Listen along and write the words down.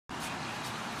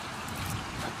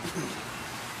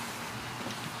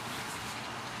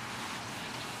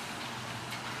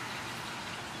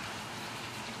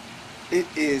It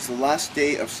is the last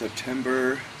day of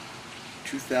September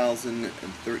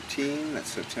 2013, that's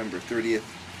September 30th,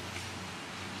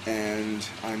 and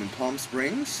I'm in Palm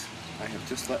Springs. I have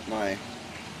just let my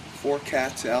 4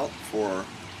 cats out for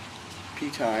pee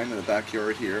time in the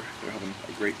backyard here. They're having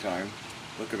a great time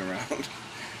looking around.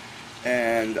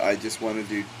 And I just wanted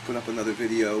to put up another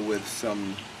video with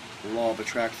some law of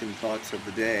attraction thoughts of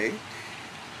the day.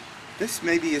 This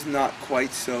maybe is not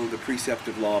quite so the precept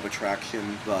of law of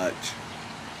attraction, but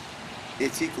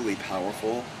it's equally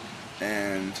powerful,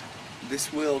 and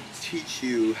this will teach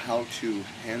you how to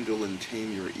handle and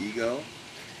tame your ego.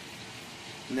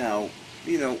 Now,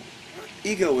 you know,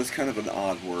 ego is kind of an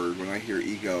odd word. When I hear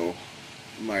ego,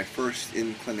 my first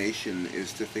inclination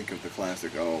is to think of the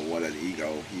classic, oh, what an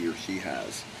ego he or she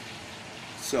has.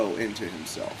 So into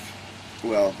himself.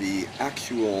 Well, the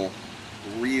actual,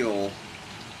 real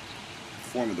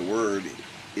form of the word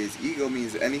is ego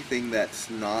means anything that's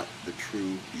not the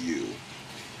true you.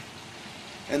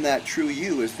 And that true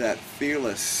you is that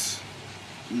fearless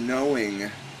knowing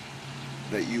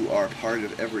that you are part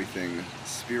of everything,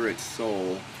 spirit,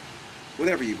 soul,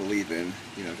 whatever you believe in.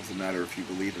 You know, it doesn't matter if you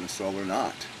believe in a soul or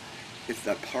not. It's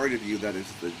that part of you that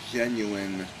is the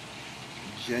genuine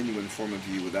form of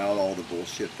you, without all the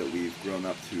bullshit that we've grown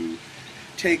up to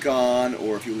take on,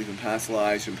 or if you believe in past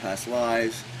lives, from past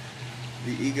lives.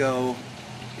 The ego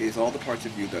is all the parts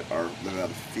of you that are living out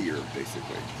of fear,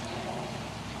 basically.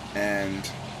 And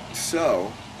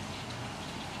so,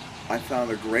 I found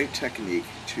a great technique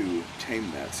to tame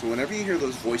that. So whenever you hear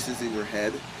those voices in your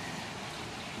head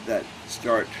that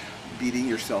start beating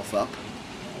yourself up,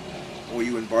 or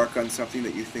you embark on something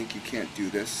that you think you can't do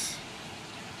this,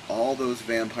 all those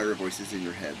vampire voices in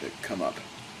your head that come up,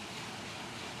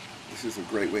 this is a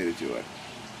great way to do it.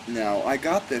 Now, I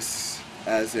got this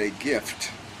as a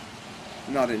gift,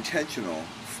 not intentional,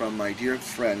 from my dear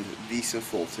friend Visa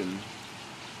Fulton.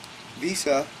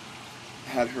 Visa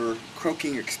had her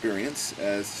croaking experience,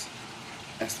 as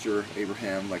Esther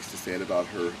Abraham likes to say it about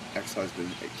her ex-husband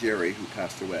Jerry, who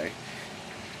passed away.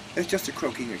 It's just a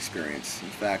croaking experience. In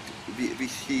fact,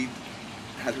 she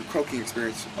had her croaking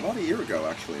experience about a year ago,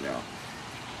 actually, now.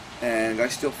 And I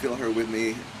still feel her with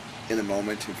me in a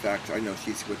moment. In fact, I know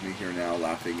she's with me here now,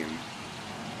 laughing in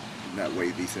that way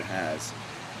Visa has,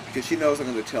 because she knows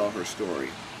I'm going to tell her story,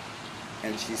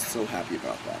 and she's so happy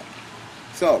about that.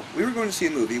 So, we were going to see a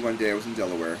movie one day. I was in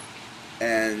Delaware,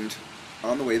 and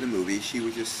on the way to the movie, she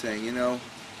was just saying, you know,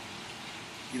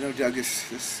 Doug,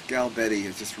 this gal Betty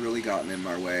has just really gotten in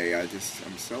my way. I'm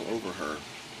so over her.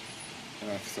 And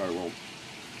I thought, well,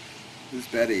 who's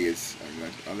Betty?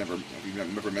 I've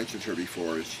never mentioned her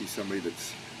before. Is she somebody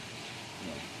that's,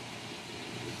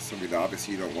 somebody that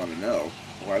obviously you don't want to know?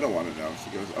 Well, I don't want to know. She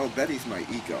goes, oh, Betty's my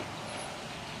ego.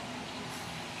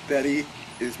 Betty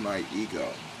is my ego.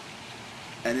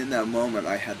 And in that moment,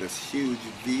 I had this huge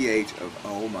V8 of,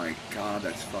 oh my God,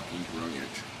 that's fucking brilliant.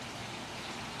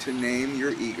 To name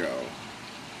your ego,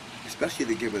 especially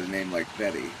to give it a name like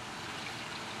Betty,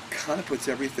 kind of puts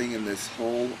everything in this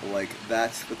whole, like,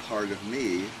 that's the part of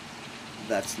me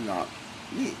that's not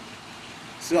me.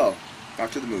 So,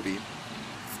 after the movie,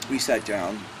 we sat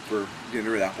down for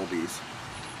dinner at Applebee's,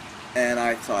 and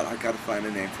I thought, I gotta find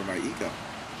a name for my ego.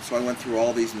 So I went through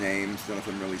all these names, none of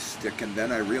them really stick, and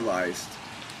then I realized,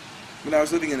 when I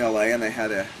was living in LA and I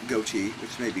had a goatee,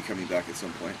 which may be coming back at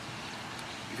some point,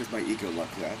 because my ego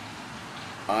loved that,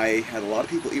 I had a lot of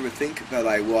people either think that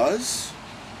I was,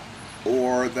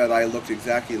 or that I looked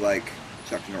exactly like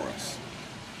Chuck Norris.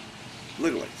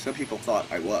 Literally, some people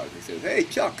thought I was. They said, hey,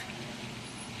 Chuck!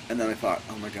 And then I thought,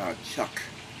 oh my God, Chuck.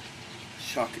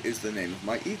 Chuck is the name of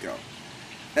my ego.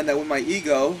 And then when my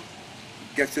ego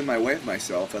gets in my way of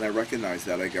myself, and I recognize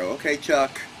that, I go, okay,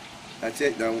 Chuck, that's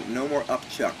it. No more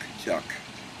up-chuck, Chuck.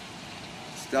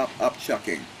 Stop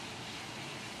up-chucking.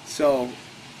 So,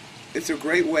 it's a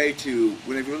great way to,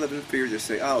 whenever you live in fear, just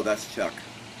say, oh, that's Chuck.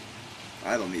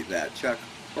 I don't need that, Chuck.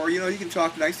 Or, you can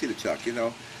talk nicely to Chuck,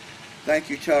 thank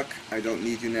you, Chuck, I don't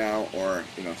need you now, or,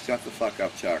 shut the fuck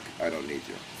up, Chuck, I don't need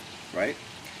you, right?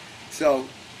 So,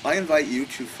 I invite you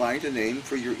to find a name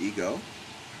for your ego,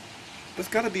 but it's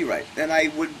got to be right. And I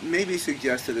would maybe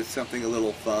suggest that it's something a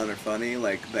little fun or funny,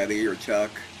 like Betty or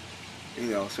Chuck,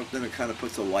 something that kind of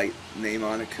puts a light name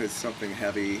on it, because something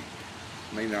heavy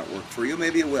may not work for you.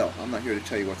 Maybe it will. I'm not here to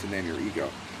tell you what to name your ego.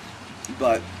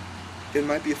 But it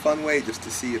might be a fun way just to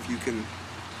see if you can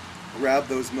grab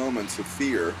those moments of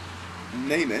fear,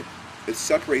 name it, it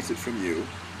separates it from you,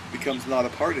 becomes not a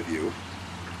part of you,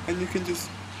 and you can just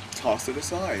toss it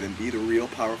aside and be the real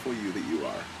powerful you that you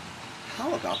are.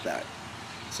 How about that?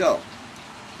 So,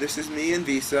 this is me and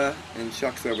Visa, and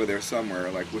Chuck's over there somewhere,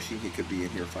 like wishing he could be in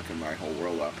here fucking my whole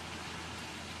world up.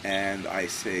 And I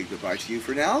say goodbye to you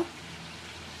for now.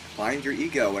 Find your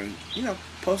ego and, you know,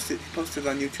 post it on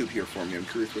YouTube here for me. I'm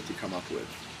curious what you come up with.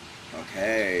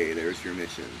 Okay, there's your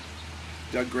mission.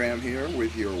 Doug Graham here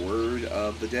with your word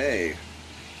of the day.